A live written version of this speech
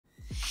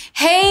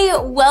Hey,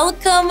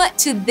 welcome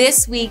to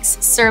this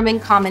week's sermon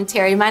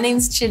commentary. My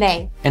name's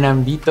JaNay. And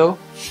I'm Vito.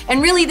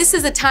 And really, this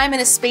is a time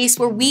and a space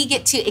where we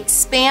get to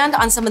expand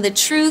on some of the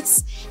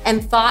truths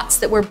and thoughts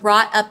that were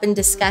brought up and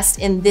discussed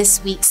in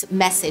this week's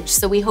message.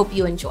 So we hope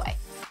you enjoy.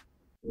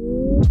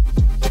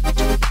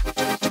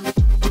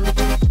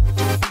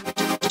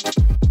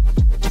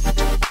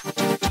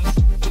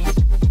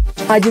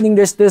 Imagining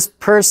there's this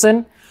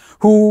person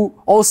who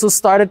also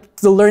started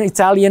to learn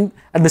Italian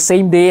at the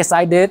same day as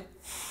I did.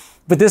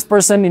 But this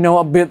person,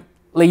 a bit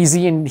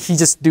lazy, and he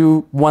just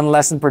do one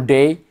lesson per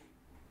day.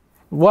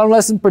 One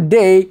lesson per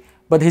day,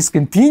 but he's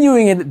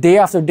continuing it day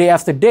after day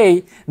after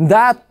day.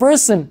 That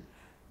person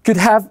could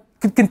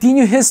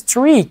continue his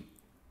streak.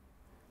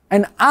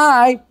 And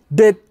I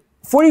did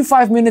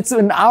 45 minutes to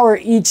an hour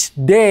each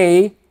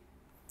day.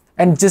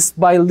 And just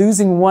by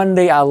losing one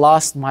day, I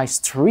lost my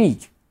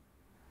streak.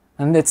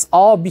 And it's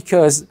all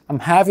because I'm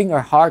having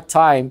a hard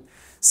time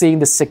seeing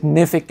the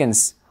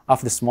significance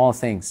of the small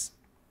things.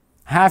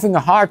 Having a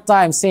hard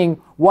time saying,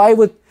 why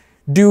would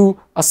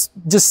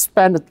just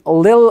spend a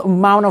little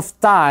amount of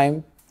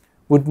time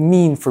would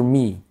mean for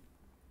me?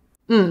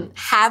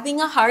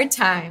 Having a hard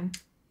time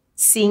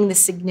seeing the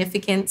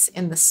significance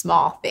in the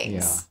small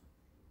things.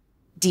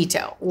 Yeah.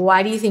 Dito,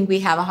 why do you think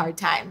we have a hard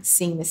time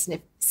seeing the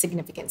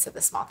significance of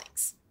the small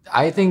things?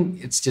 I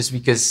think it's just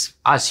because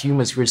us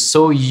humans, we're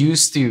so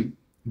used to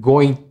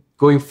going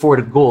for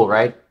the goal,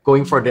 right?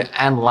 Going for the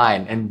end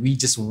line, and we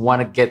just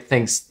want to get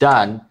things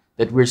done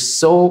that we're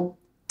so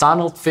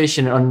tunnel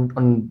vision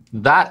on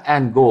that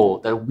end goal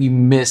that we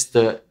miss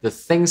the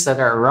things that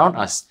are around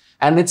us.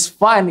 And it's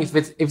fine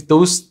if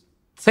those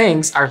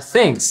things are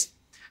things.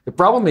 The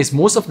problem is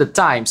most of the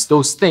times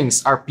those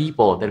things are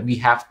people that we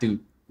have to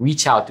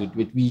reach out to,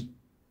 that we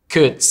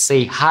could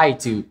say hi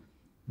to,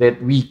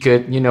 that we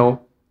could,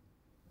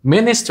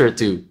 minister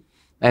to.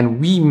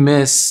 And we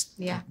miss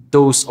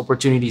those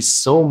opportunities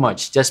so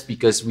much just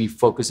because we're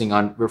focusing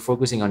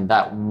on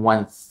that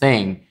one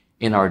thing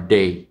in our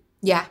day.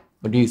 Yeah.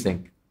 What do you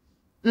think?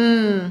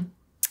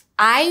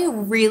 I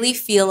really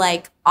feel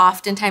like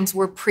oftentimes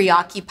we're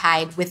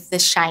preoccupied with the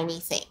shiny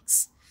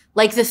things,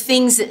 like the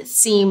things that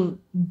seem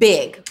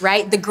big,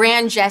 right? The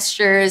grand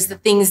gestures, the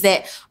things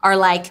that are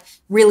like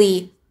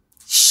really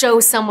show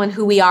someone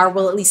who we are.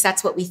 Well, at least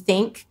that's what we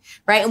think,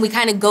 right? And we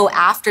kind of go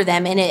after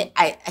them. And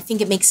I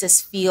think it makes us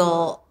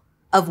feel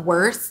of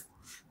worth,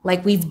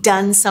 like we've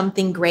done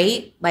something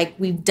great, like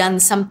we've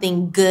done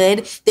something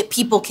good that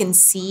people can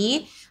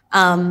see.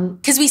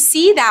 Because we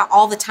see that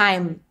all the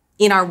time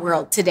in our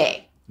world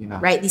today,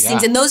 right? These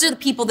things, and those are the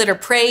people that are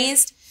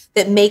praised,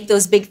 that make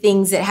those big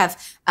things, that have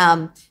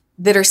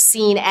that are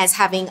seen as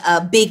having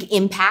a big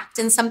impact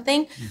in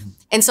something. Mm-hmm.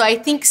 And so I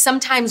think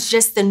sometimes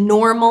just the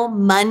normal,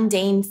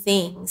 mundane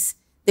things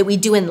that we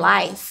do in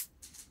life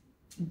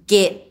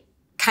get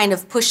kind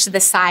of pushed to the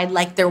side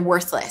like they're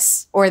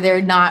worthless or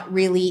they're not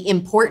really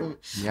important.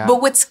 Yeah.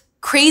 But what's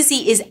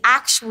crazy is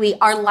actually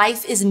our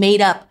life is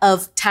made up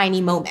of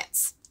tiny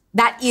moments.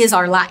 That is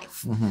our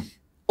life. Mm-hmm.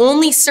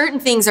 Only certain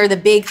things are the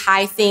big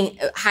high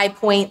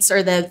points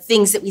or the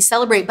things that we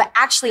celebrate. But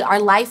actually our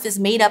life is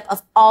made up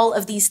of all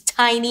of these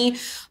tiny,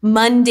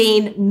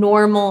 mundane,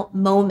 normal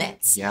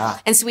moments. Yeah.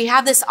 And so we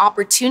have this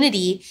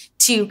opportunity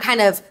to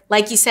kind of,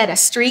 like you said,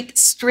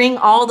 string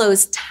all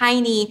those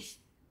tiny,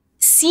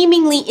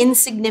 seemingly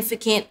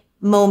insignificant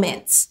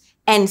moments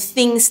and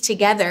things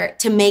together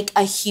to make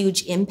a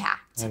huge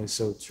impact. That is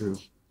so true.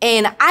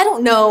 And I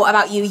don't know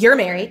about you, you're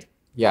married.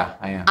 Yeah,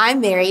 I am. I'm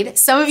married.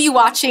 Some of you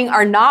watching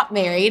are not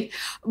married,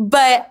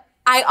 but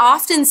I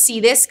often see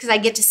this because I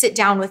get to sit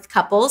down with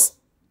couples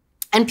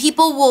and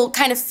people will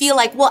kind of feel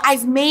like, well,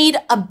 I've made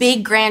a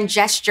big grand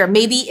gesture.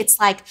 Maybe it's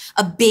like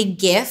a big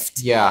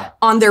gift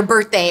on their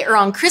birthday or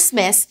on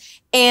Christmas.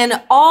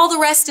 And all the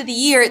rest of the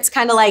year, it's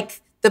kind of like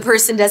the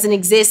person doesn't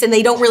exist and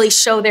they don't really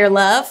show their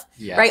love,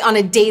 right, on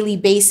a daily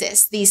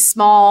basis. These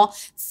small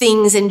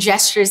things and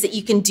gestures that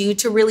you can do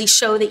to really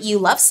show that you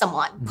love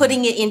someone,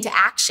 putting it into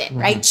action,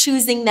 right?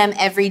 Choosing them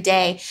every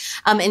day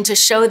and to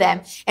show them.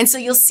 And so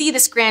you'll see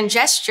this grand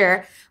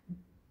gesture,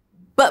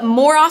 but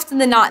more often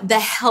than not, the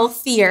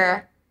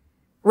healthier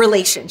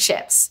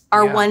relationships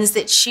are ones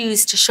that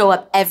choose to show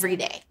up every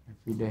day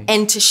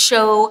and to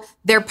show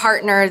their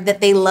partner that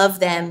they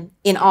love them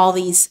in all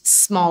these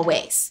small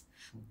ways.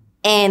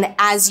 And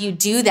as you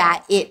do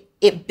that,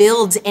 it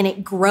builds and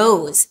it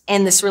grows,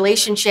 and this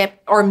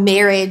relationship or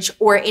marriage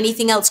or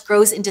anything else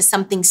grows into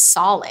something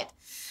solid.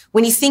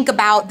 When you think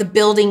about the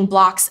building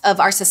blocks of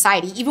our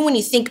society, even when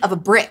you think of a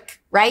brick,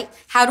 right?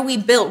 How do we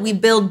build? We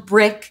build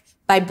brick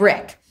by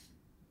brick,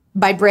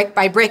 by brick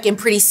by brick, and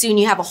pretty soon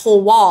you have a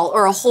whole wall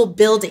or a whole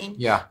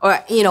building, or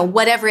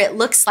whatever it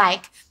looks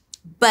like.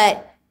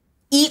 But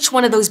each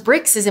one of those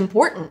bricks is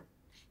important.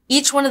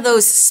 Each one of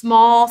those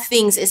small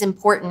things is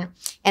important.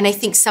 And I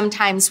think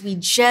sometimes we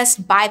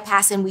just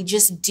bypass and we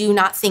just do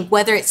not think,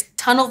 whether it's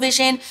tunnel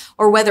vision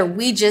or whether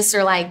we just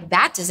are like,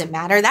 that doesn't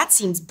matter. That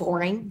seems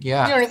boring.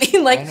 Yeah. You know what I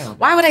mean? Like,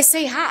 why would I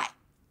say hi?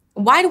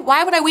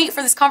 Why would I wait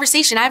for this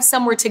conversation? I have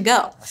somewhere to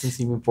go. Doesn't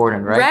seem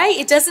important, right? Right?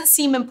 It doesn't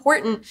seem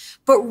important.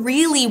 But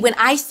really, when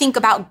I think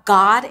about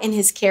God and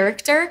his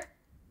character,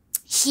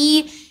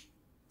 he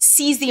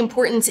sees the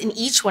importance in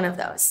each one of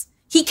those.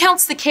 He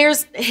counts the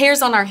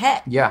hairs on our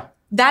head. Yeah.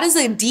 That is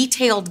a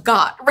detailed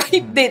God,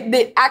 right?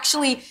 That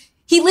actually,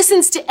 he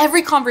listens to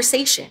every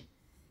conversation.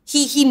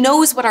 He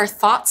knows what our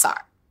thoughts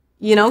are.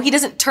 You know, he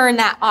doesn't turn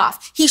that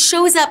off. He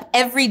shows up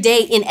every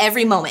day in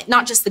every moment,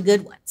 not just the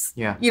good ones.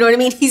 Yeah. You know what I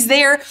mean? He's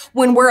there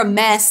when we're a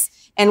mess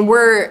and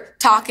we're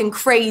talking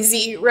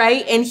crazy,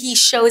 right? And he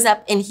shows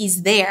up and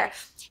he's there.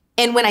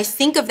 And when I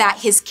think of that,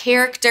 his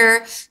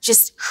character,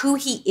 just who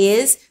he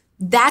is,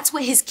 that's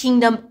what his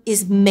kingdom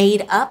is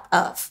made up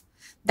of.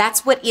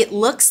 That's what it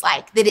looks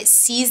like, that it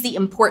sees the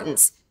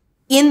importance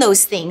in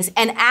those things.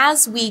 And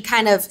as we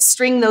kind of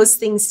string those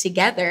things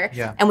together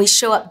and we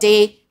show up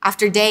day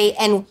after day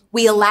and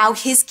we allow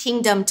his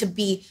kingdom to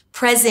be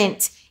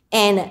present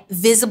and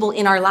visible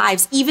in our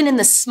lives, even in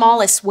the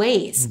smallest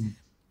ways,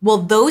 well,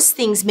 those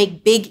things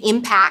make big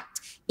impact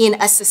in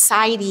a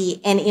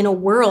society and in a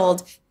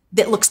world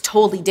that looks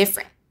totally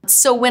different.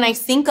 So when I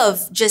think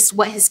of just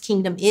what his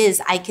kingdom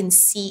is, I can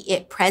see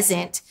it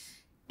present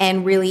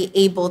and really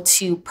able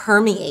to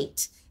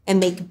permeate and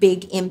make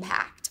big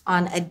impact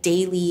on a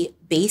daily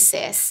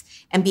basis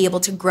and be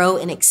able to grow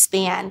and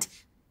expand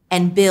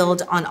and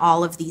build on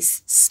all of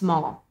these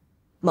small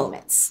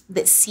moments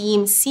that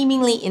seem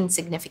seemingly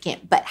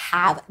insignificant but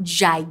have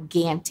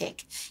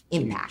gigantic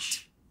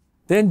impact.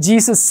 Then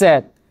Jesus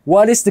said,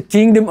 "What is the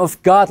kingdom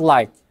of God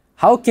like?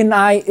 How can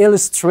I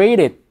illustrate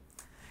it?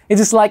 It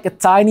is like a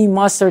tiny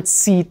mustard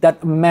seed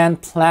that a man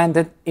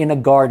planted in a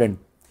garden.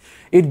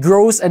 It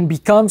grows and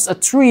becomes a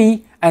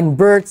tree, and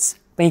birds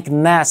make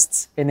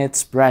nests in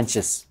its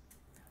branches."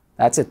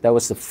 That's it. That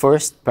was the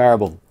first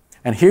parable.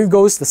 And here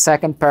goes the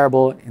second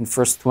parable in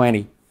verse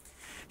 20.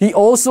 He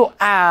also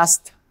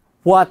asked,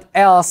 "What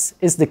else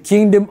is the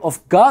kingdom of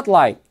God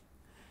like?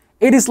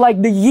 It is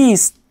like the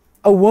yeast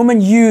a woman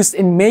used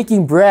in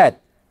making bread.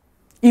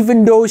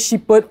 Even though she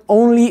put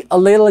only a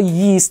little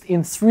yeast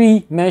in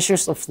 3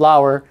 measures of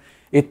flour,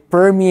 it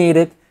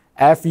permeated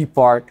every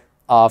part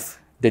of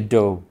the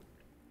dough."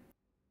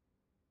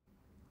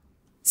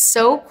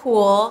 So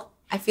cool.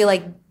 I feel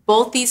like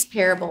both these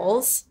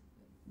parables,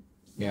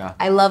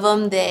 I love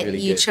them that really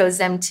you good. chose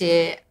them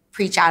to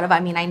preach out of. I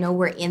mean, I know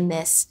we're in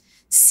this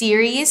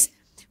series,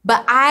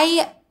 but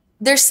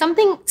there's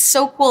something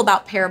so cool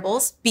about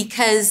parables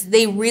because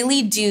they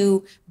really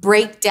do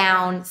break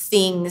down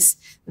things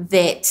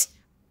that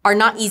are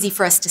not easy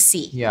for us to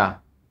see. Yeah.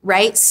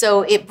 Right?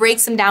 So it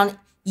breaks them down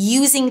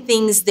using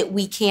things that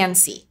we can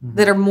see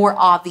that are more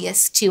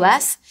obvious to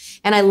us.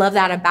 And I love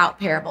that about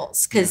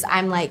parables because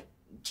I'm like,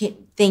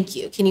 thank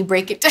you. Can you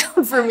break it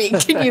down for me?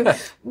 Can you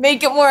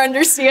make it more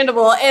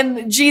understandable?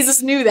 And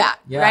Jesus knew that,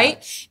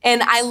 right?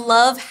 And I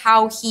love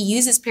how he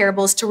uses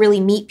parables to really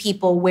meet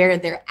people where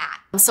they're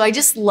at. So I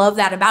just love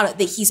that about it,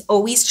 that he's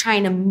always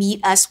trying to meet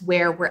us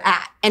where we're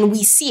at. And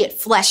we see it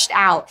fleshed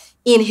out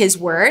in his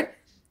word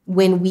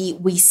when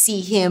we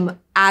see him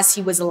as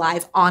he was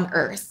alive on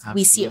earth. Absolutely.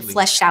 We see it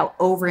fleshed out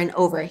over and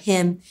over,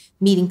 him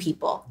meeting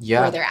people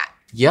where they're at.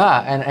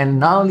 Yeah, and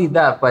not only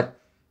that, but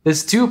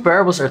these 2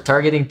 parables are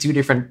targeting 2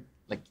 different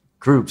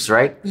groups,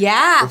 right?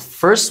 Yeah. The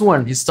first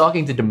one, he's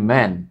talking to the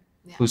men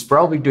who's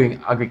probably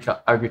doing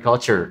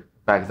agriculture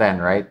back then,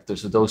 right?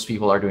 So those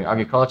people are doing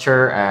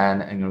agriculture,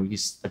 and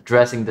he's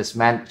addressing this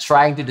man,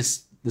 trying to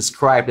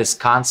describe this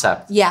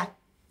concept. Yeah.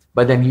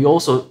 But then he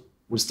also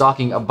was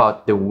talking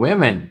about the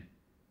women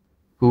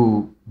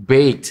who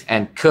baked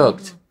and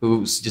cooked,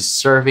 who's just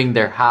serving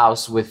their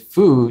house with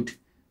food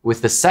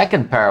with the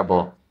second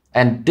parable.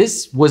 And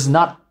this was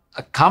not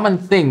a common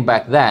thing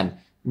back then.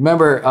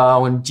 Remember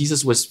when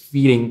Jesus was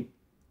feeding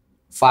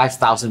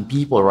 5,000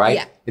 people, right?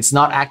 Yeah. It's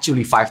not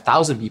actually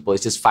 5,000 people,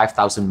 it's just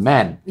 5,000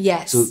 men.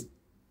 Yes. So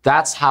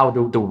that's how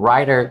the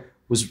writer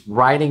was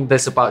writing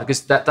this about,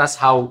 because that's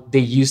how they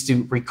used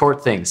to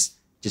record things.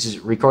 Just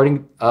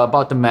recording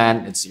about the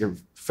man, it's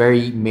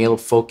very male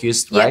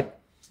focused, right?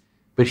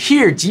 But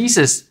here,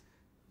 Jesus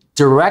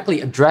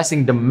directly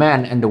addressing the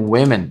men and the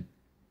women.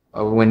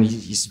 When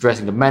he's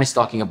addressing the men, he's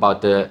talking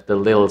about the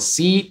little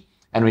seed.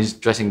 And when he's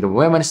addressing the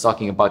women, he's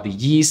talking about the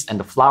yeast and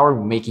the flour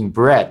making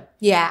bread.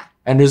 Yeah.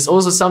 And there's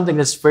also something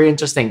that's very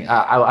interesting.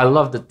 I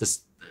love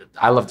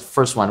I love the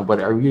first one, but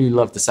I really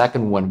love the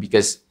second one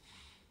because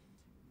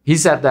he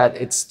said that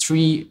it's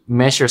 3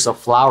 measures of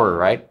flour,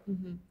 right?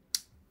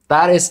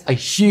 That is a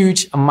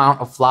huge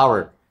amount of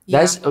flour.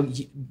 Yeah.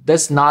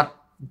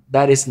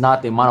 That is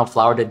not the amount of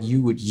flour that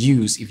you would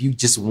use if you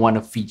just want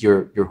to feed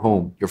your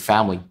home, your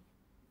family.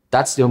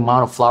 That's the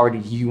amount of flour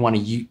that you want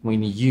to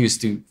use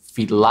to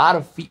feed a lot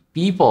of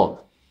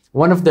people.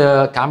 One of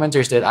the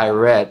commenters that I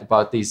read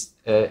about this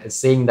is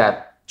saying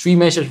that 3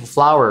 measures of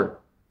flour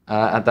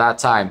at that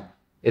time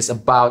is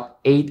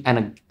about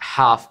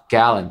 8.5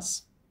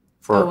 gallons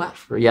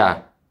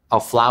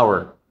of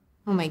flour.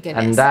 Oh my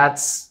goodness. And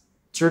that's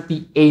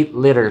 38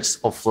 liters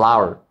of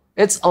flour.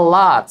 It's a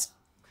lot.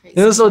 Crazy.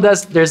 And also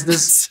there's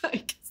this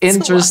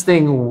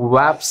interesting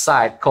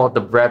website called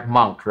the Bread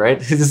Monk, right?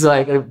 It's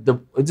like the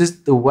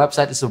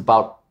website is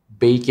about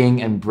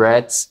baking and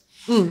breads.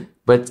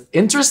 But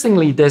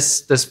interestingly,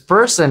 this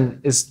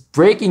person is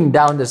breaking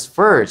down this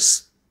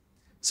verse.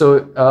 So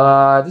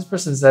this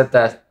person said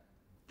that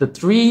the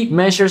 3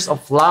 measures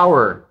of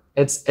flour,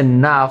 it's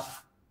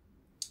enough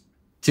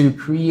to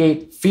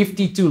create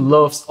 52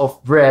 loaves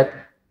of bread,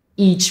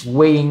 each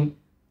weighing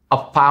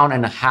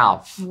 1.5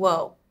 pounds.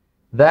 Whoa.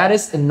 That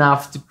is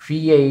enough to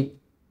create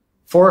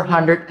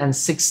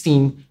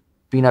 416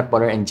 peanut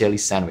butter and jelly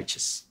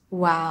sandwiches.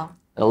 Wow.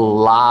 A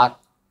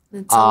lot.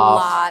 It's a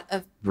lot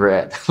of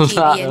bread.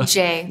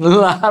 PB&J. A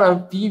lot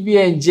of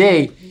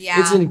PB&J.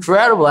 Yeah. It's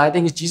incredible. I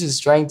think Jesus is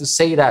trying to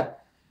say that,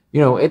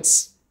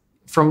 it's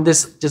from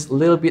this just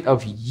little bit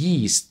of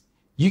yeast,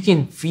 you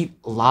can feed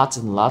lots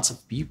and lots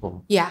of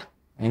people. Yeah.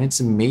 And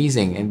it's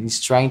amazing. And he's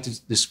trying to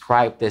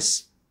describe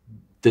this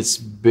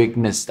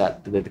bigness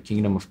that the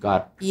kingdom of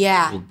God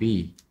will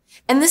be.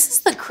 And this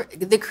is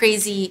the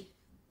crazy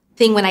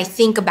thing when I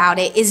think about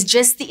it, is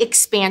just the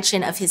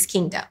expansion of his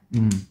kingdom.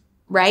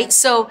 Right?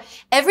 So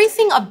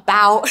everything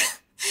about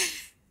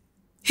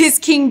his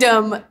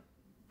kingdom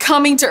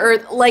coming to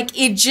earth, like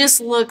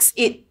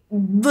it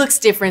looks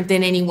different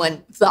than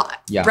anyone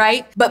thought,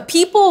 right? But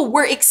people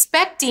were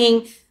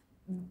expecting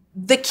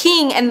the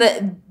king and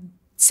the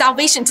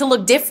salvation to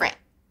look different.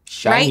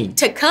 Shiny. Right?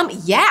 To come,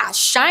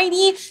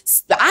 shiny,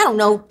 I don't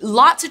know,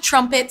 lots of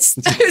trumpets,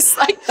 just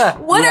like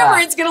whatever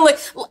it's gonna look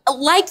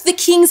like, the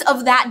kings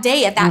of that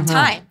day at that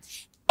time.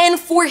 And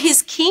for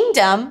his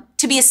kingdom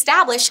to be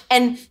established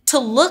and to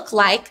look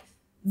like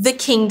the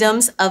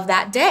kingdoms of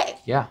that day.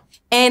 Yeah.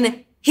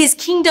 And his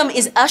kingdom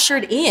is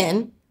ushered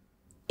in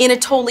a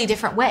totally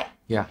different way.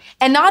 Yeah.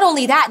 And not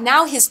only that,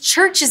 now his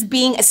church is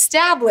being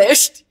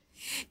established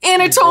in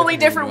a totally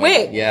different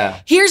way.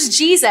 Yeah. Here's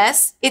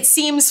Jesus, it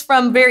seems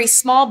from very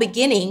small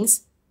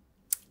beginnings,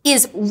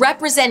 is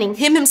representing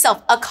him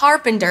himself, a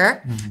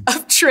carpenter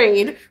of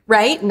trade,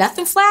 right?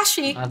 Nothing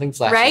flashy. Nothing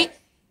flashy. Right?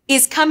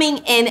 Is coming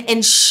in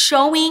and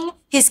showing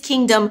his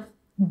kingdom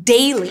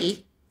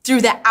daily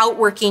through the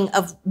outworking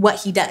of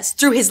what he does,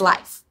 through his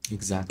life.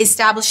 Exactly.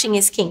 Establishing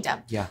his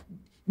kingdom. Yeah.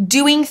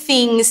 Doing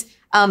things,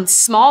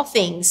 small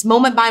things,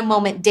 moment by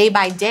moment, day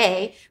by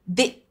day,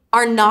 that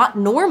are not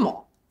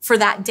normal for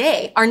that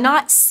day, are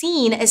not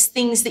seen as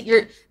things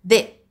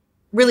that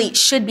really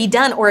should be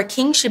done, or a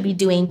king should be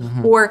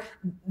doing, or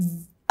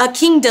a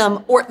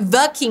kingdom or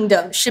the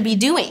kingdom should be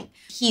doing.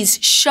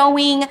 He's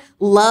showing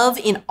love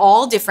in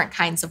all different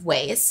kinds of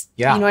ways.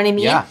 Yeah. You know what I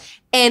mean? Yeah.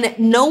 And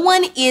no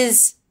one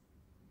is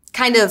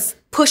kind of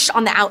pushed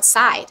on the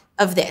outside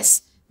of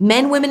this.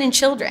 Men, women, and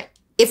children.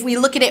 If we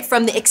look at it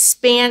from the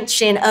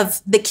expansion of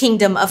the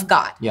kingdom of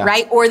God,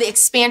 right? Or the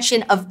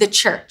expansion of the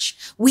church,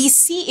 we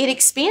see it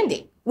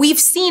expanding. We've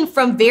seen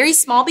from very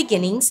small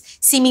beginnings,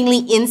 seemingly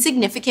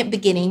insignificant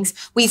beginnings,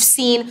 we've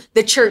seen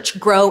the church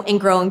grow and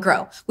grow and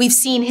grow. We've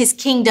seen his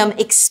kingdom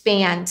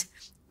expand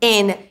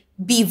and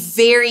be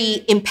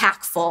very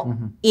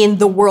impactful in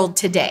the world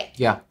today.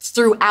 Yeah.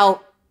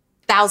 Throughout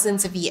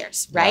thousands of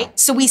years, right? Yeah.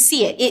 So we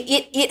see it.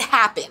 It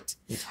happened.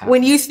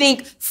 When you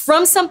think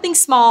from something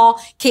small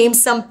came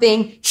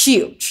something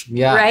huge,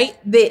 right?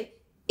 That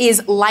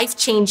is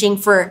life-changing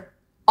for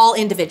all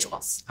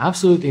individuals.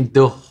 Absolutely.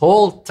 The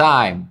whole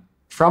time,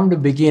 from the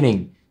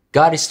beginning,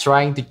 God is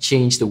trying to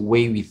change the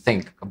way we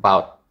think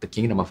about the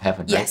kingdom of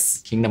heaven, right?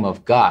 The kingdom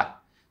of God.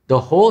 The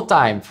whole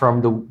time,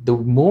 from the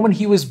moment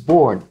he was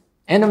born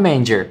in a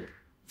manger,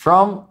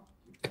 from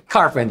a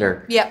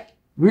carpenter,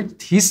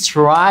 he's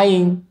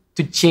trying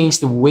to change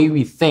the way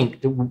we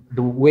think,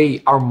 the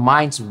way our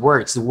minds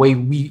works, the way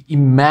we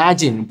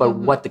imagine about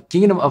what the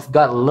kingdom of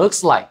God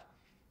looks like.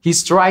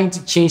 He's trying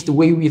to change the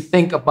way we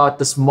think about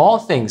the small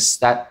things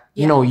that,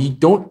 you know, you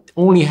don't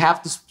only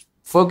have to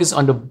focus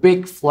on the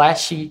big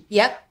flashy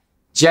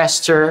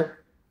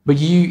gesture, but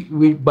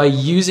by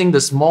using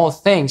the small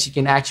things, you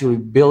can actually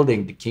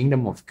building the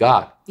kingdom of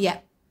God. Yeah.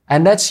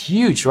 And that's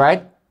huge,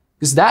 right?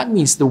 Because that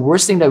means the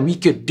worst thing that we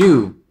could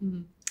do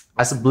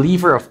as a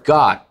believer of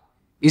God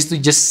is to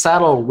just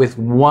settle with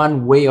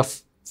one way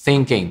of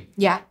thinking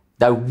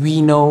that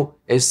we know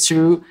is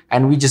true,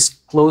 and we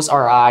just close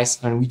our eyes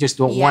and we just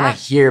don't want to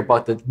hear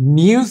about the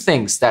new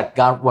things that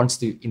God wants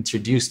to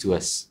introduce to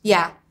us.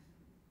 Yeah,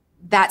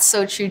 that's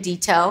so true,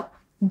 Dito.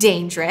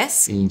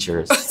 Dangerous.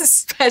 Dangerous.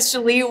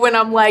 Especially when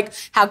I'm like,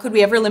 how could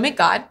we ever limit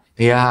God?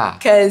 Yeah.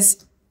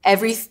 Because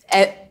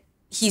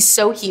he's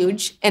so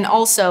huge, and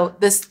also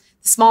the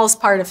smallest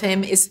part of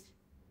him is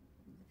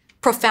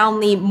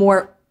profoundly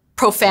more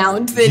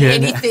profound than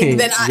anything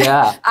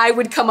that I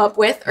would come up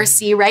with or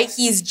see, right?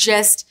 He's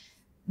just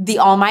the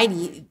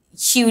almighty,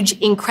 huge,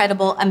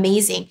 incredible,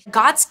 amazing.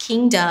 God's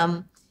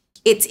kingdom,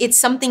 it's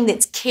something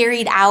that's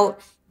carried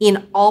out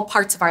in all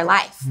parts of our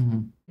life.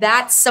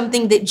 That's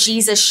something that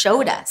Jesus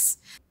showed us.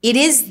 It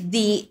is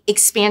the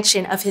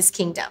expansion of his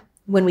kingdom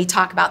when we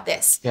talk about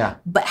this. Yeah.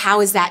 But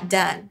how is that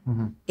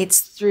done?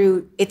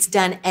 It's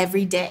done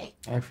every day.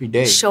 Every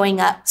day.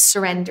 Showing up,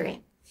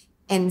 surrendering,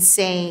 and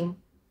saying,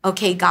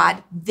 okay,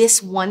 God,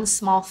 this one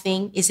small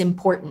thing is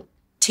important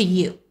to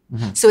you.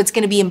 So it's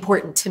going to be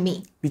important to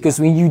me. Because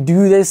when you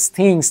do these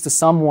things to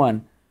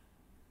someone,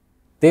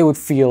 they would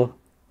feel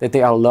that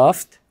they are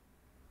loved.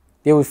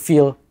 They would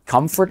feel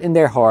comfort in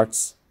their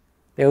hearts.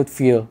 They would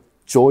feel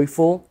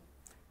joyful.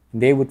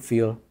 And they would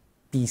feel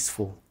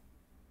peaceful.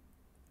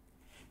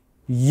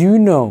 You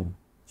know,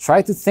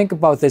 try to think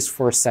about this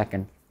for a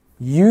second.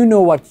 You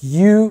know what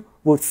you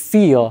would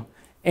feel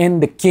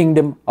in the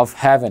kingdom of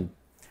heaven,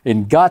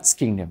 in God's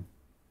kingdom.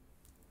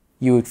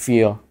 You would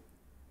feel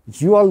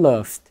you are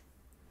loved.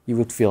 You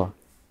would feel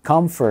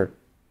comfort.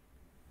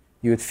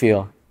 You would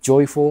feel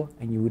joyful,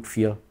 and you would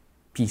feel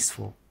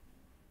peaceful.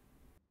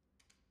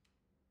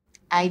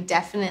 I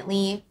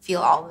definitely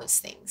feel all those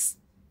things.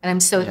 And I'm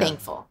so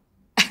thankful.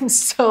 I'm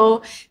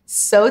so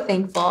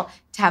thankful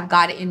to have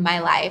God in my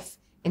life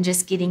and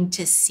just getting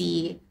to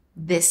see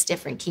this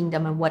different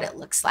kingdom and what it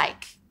looks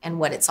like and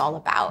what it's all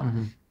about.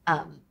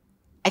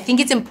 I think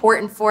it's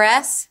important for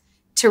us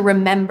to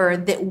remember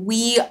that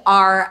we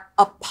are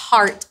a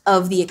part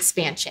of the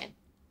expansion.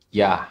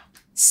 Yeah.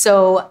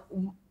 So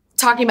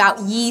talking about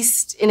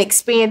yeast and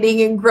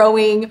expanding and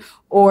growing,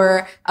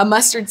 or a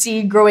mustard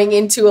seed growing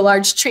into a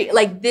large tree,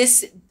 like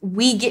this,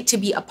 we get to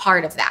be a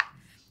part of that.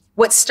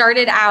 What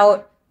started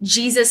out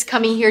Jesus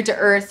coming here to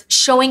earth,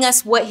 showing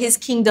us what his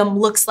kingdom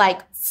looks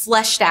like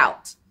fleshed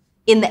out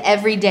in the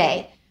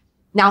everyday.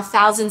 Now,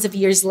 thousands of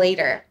years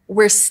later,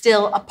 we're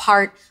still a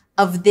part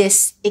of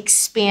this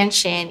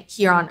expansion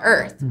here on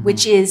earth,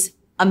 which is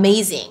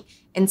amazing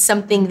and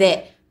something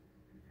that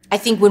I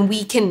think when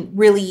we can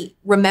really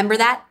remember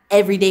that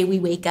every day we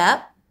wake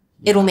up,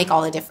 it'll make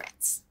all the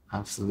difference.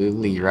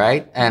 Absolutely,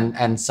 right?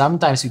 And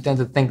sometimes we tend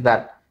to think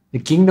that the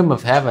kingdom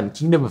of heaven,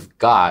 kingdom of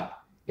God,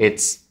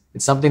 it's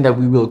something that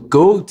we will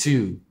go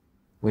to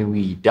when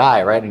we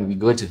die, right? And we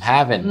go to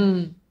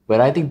heaven.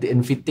 But I think the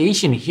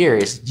invitation here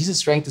is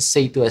Jesus trying to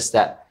say to us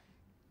that,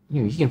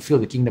 you know, you can feel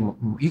the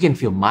kingdom, you can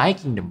feel my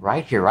kingdom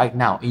right here, right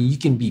now. And you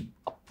can be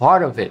a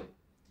part of it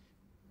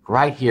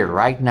right here,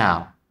 right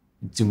now,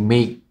 to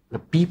make the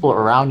people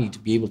around you to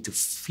be able to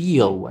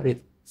feel what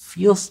it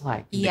feels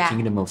like in the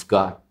kingdom of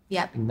God.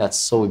 I think that's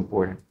so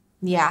important.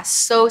 Yeah,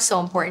 so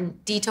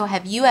important. Dito,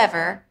 have you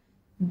ever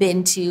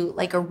been to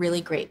like a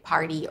really great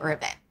party or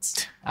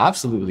event?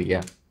 Absolutely,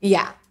 yeah.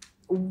 Yeah.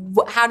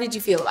 How did you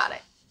feel about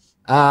it?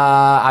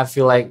 I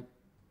feel like,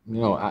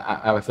 you know,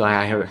 I feel like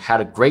I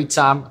had a great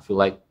time. I feel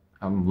like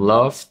I'm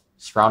loved,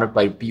 surrounded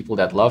by people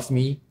that love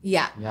me.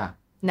 Yeah. Yeah.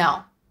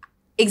 No,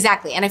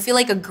 exactly. And I feel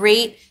like a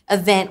great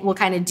event will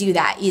kind of do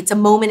that. It's a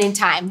moment in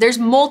time. There's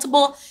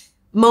multiple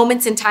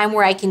moments in time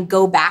where I can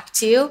go back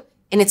to,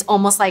 and it's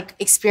almost like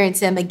experience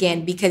them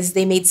again because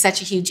they made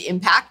such a huge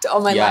impact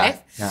on my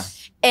life. Yeah.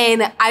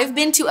 And I've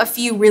been to a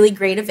few really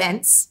great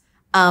events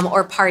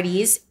or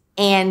parties,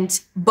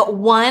 but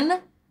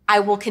one I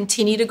will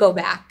continue to go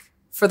back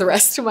for the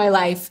rest of my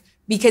life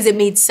because it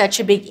made such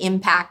a big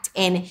impact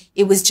and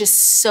it was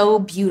just so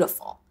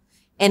beautiful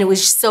and it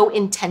was so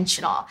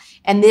intentional.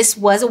 And this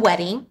was a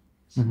wedding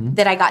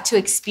that I got to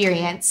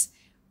experience.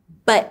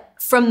 But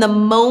from the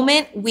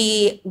moment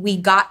we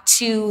got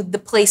to the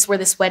place where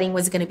this wedding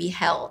was going to be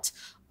held,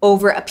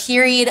 over a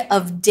period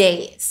of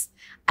days,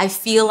 I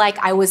feel like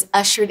I was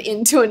ushered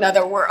into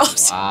another world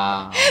that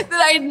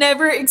I had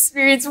never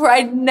experienced before.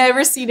 I'd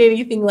never seen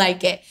anything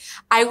like it.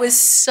 I was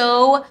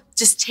so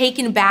just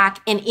taken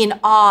back and in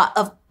awe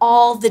of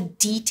all the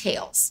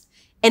details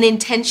and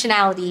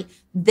intentionality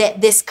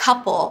that this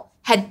couple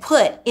had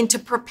put into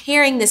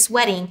preparing this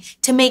wedding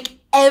to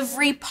make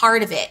every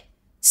part of it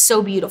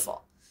so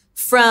beautiful.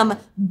 From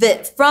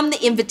the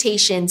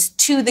invitations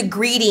to the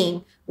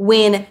greeting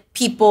when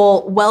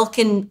people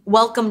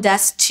welcomed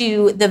us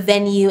to the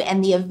venue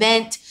and the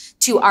event,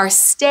 to our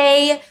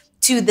stay,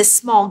 to the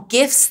small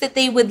gifts that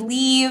they would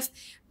leave,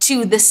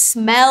 to the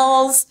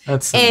smells.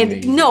 That's and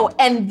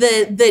amazing.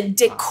 The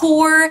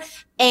decor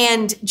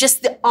and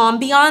just the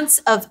ambiance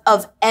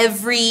of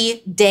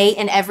every day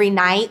and every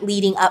night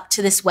leading up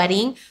to this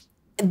wedding.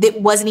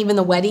 That wasn't even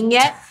the wedding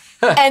yet.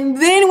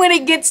 And then when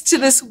it gets to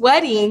this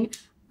wedding,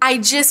 I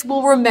just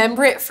will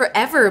remember it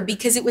forever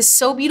because it was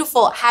so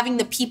beautiful having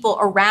the people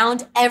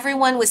around.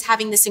 Everyone was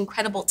having this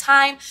incredible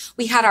time.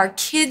 We had our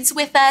kids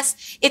with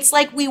us. It's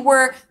like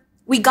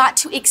we got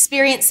to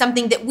experience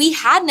something that we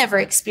had never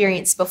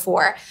experienced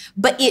before,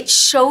 but it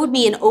showed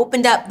me and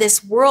opened up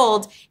this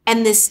world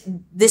and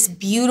this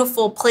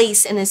beautiful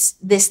place and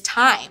this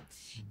time.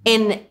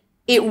 And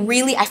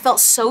I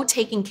felt so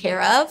taken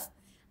care of.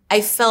 I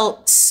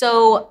felt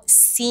so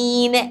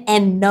seen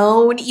and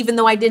known, even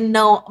though I didn't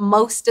know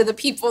most of the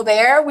people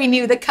there. We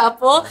knew the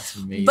couple,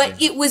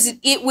 but it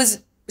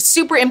was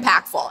super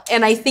impactful.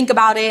 And I think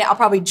about it. I'll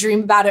probably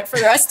dream about it for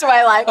the rest of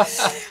my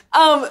life.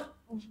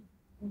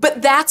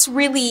 But that's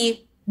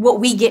really what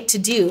we get to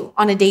do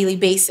on a daily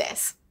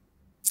basis.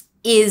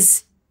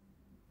 It's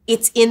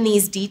in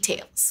these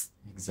details.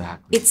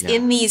 Exactly. It's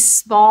in these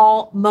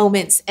small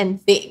moments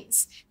and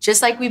things,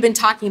 just like we've been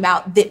talking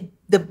about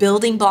the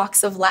building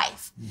blocks of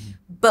life.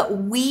 But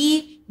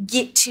we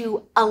get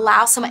to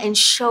allow someone and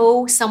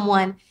show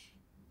someone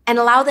and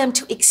allow them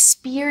to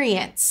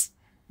experience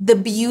the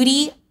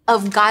beauty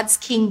of God's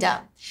kingdom,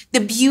 the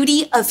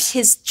beauty of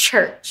his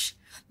church,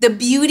 the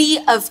beauty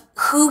of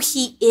who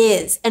he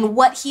is and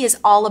what he is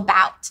all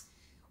about.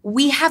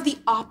 We have the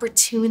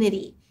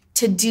opportunity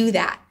to do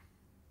that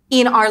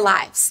in our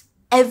lives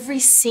every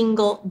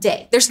single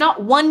day. There's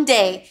not one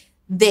day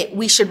that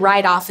we should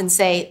write off and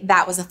say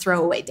that was a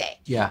throwaway day.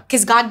 Yeah.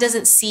 Because God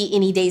doesn't see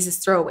any days as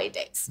throwaway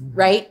days,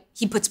 right?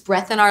 He puts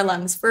breath in our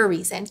lungs for a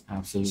reason.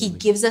 Absolutely. He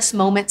gives us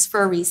moments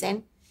for a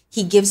reason.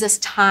 He gives us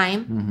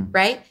time,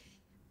 right?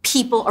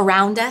 People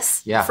around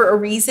us for a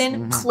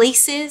reason,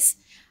 places.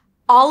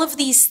 All of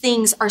these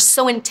things are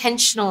so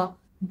intentional.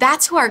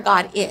 That's who our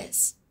God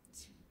is.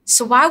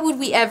 So why would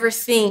we ever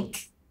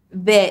think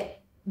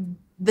that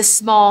the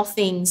small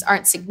things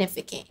aren't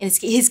significant? And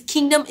his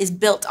kingdom is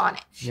built on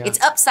it. Yeah.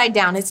 It's upside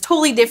down. It's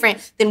totally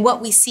different than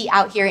what we see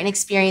out here and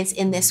experience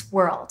in this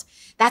world.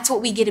 That's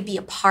what we get to be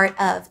a part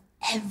of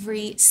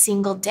every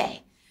single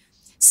day.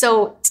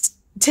 So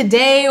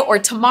today or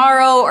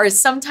tomorrow or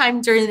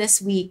sometime during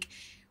this week,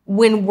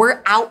 when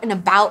we're out and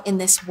about in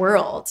this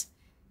world,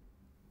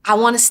 I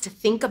want us to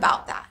think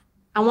about that.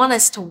 I want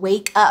us to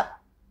wake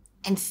up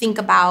and think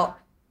about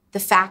the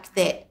fact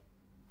that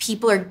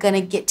people are going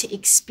to get to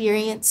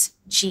experience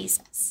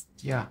Jesus.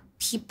 Yeah.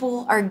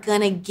 People are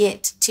going to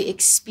get to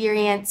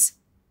experience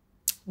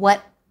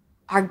what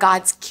our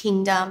God's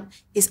kingdom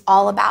is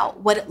all about,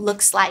 what it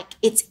looks like.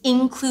 It's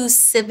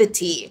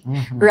inclusivity,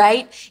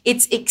 right?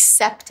 It's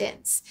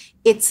acceptance.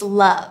 It's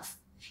love.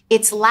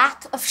 It's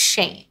lack of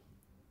shame.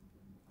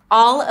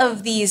 All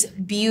of these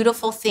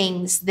beautiful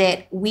things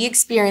that we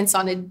experience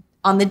on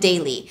the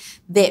daily,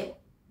 that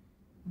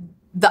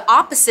the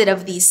opposite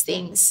of these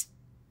things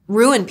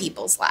ruin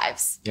people's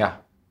lives. Yeah.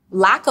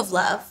 Lack of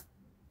love.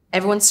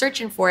 Everyone's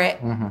searching for it.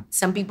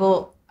 Some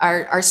people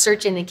are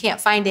searching and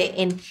can't find it,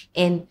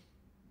 and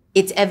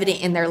it's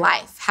evident in their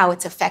life how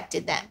it's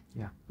affected them.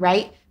 Yeah.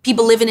 Right?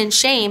 People living in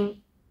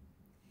shame,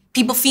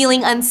 people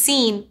feeling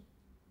unseen,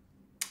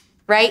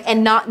 right?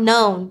 And not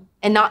known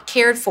and not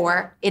cared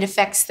for. It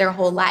affects their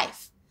whole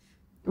life.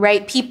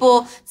 Right?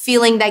 People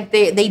feeling like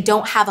they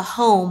don't have a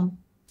home,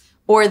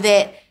 or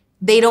that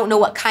they don't know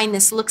what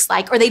kindness looks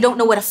like, or they don't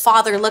know what a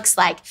father looks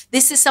like.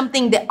 This is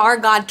something that our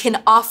God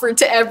can offer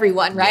to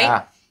everyone, right?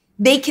 Yeah.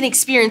 They can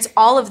experience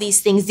all of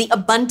these things, the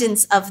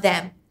abundance of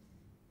them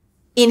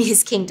in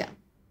his kingdom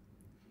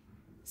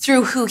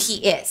through who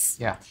he is.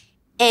 Yeah.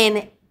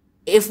 And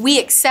if we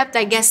accept,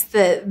 I guess,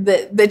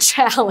 the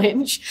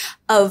challenge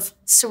of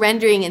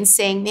surrendering and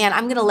saying, man,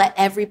 I'm going to let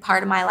every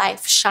part of my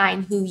life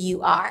shine who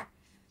you are,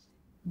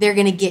 they're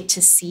going to get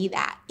to see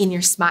that in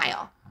your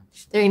smile.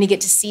 They're going to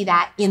get to see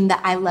that in the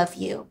I love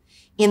you,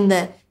 in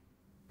the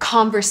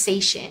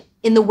conversation,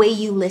 in the way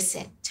you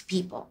listen to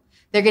people.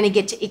 They're going to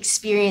get to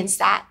experience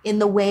that in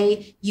the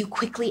way you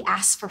quickly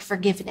ask for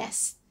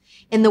forgiveness,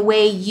 in the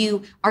way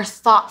you are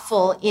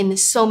thoughtful in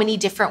so many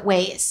different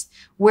ways,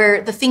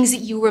 where the things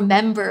that you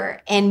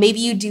remember, and maybe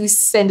you do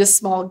send a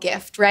small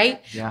gift,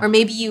 right? Yeah. Or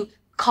maybe you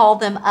call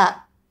them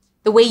up,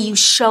 the way you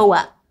show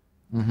up.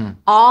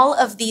 All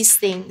of these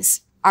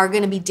things are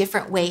going to be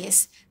different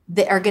ways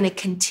that are going to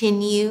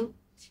continue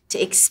to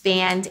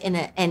expand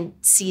and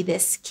see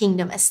this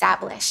kingdom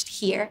established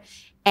here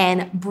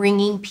and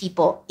bringing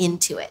people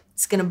into it.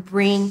 It's going to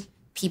bring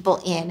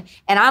people in.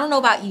 And I don't know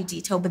about you,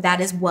 Dito, but that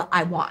is what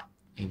I want.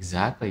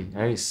 Exactly.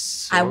 That is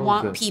so I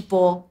want good.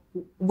 people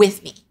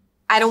with me.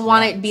 I don't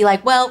want it to be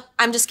like, well,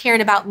 I'm just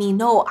caring about me.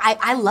 No,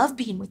 I love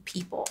being with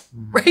people,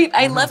 right?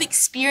 I love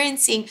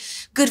experiencing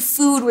good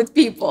food with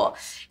people.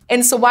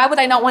 And so why would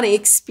I not want to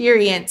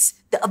experience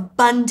the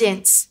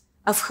abundance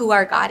of who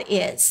our God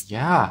is?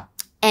 Yeah.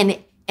 And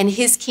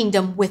his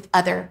kingdom with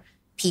other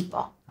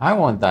people. I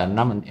want that, and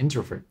I'm an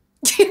introvert.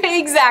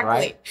 Exactly.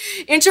 Right?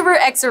 Introvert,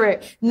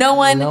 extrovert. No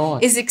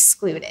one is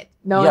excluded.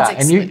 No one's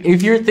excluded. And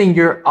if you think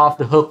you're off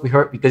the hook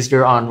because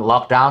you're on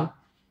lockdown,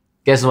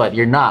 guess what?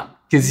 You're not.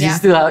 Because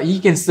you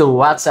can still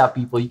WhatsApp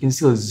people, you can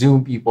still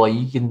Zoom people,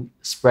 you can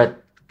spread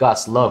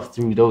God's love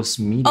through those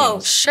mediums. Oh,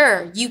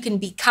 sure. You can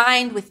be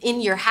kind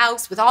within your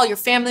house with all your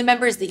family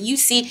members that you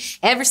see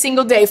every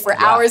single day for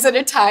hours at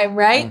a time,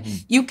 right?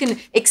 You can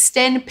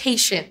extend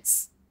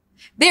patience.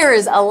 There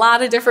is a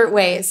lot of different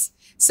ways.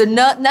 So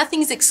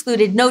nothing's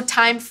excluded. No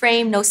time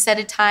frame, no set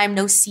of time,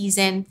 no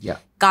season. Yeah.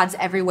 God's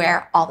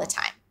everywhere all the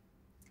time.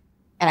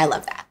 And I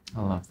love that.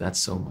 I love that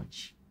so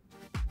much.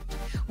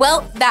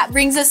 Well, that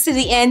brings us to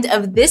the end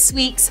of this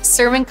week's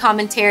sermon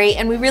commentary,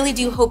 and we really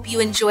do hope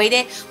you enjoyed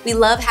it. We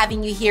love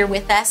having you here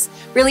with us.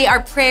 Really,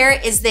 our prayer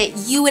is that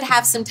you would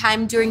have some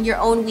time during your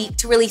own week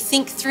to really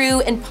think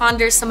through and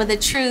ponder some of the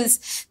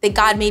truths that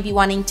God may be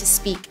wanting to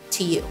speak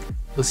to you.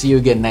 We'll see you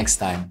again next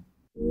time.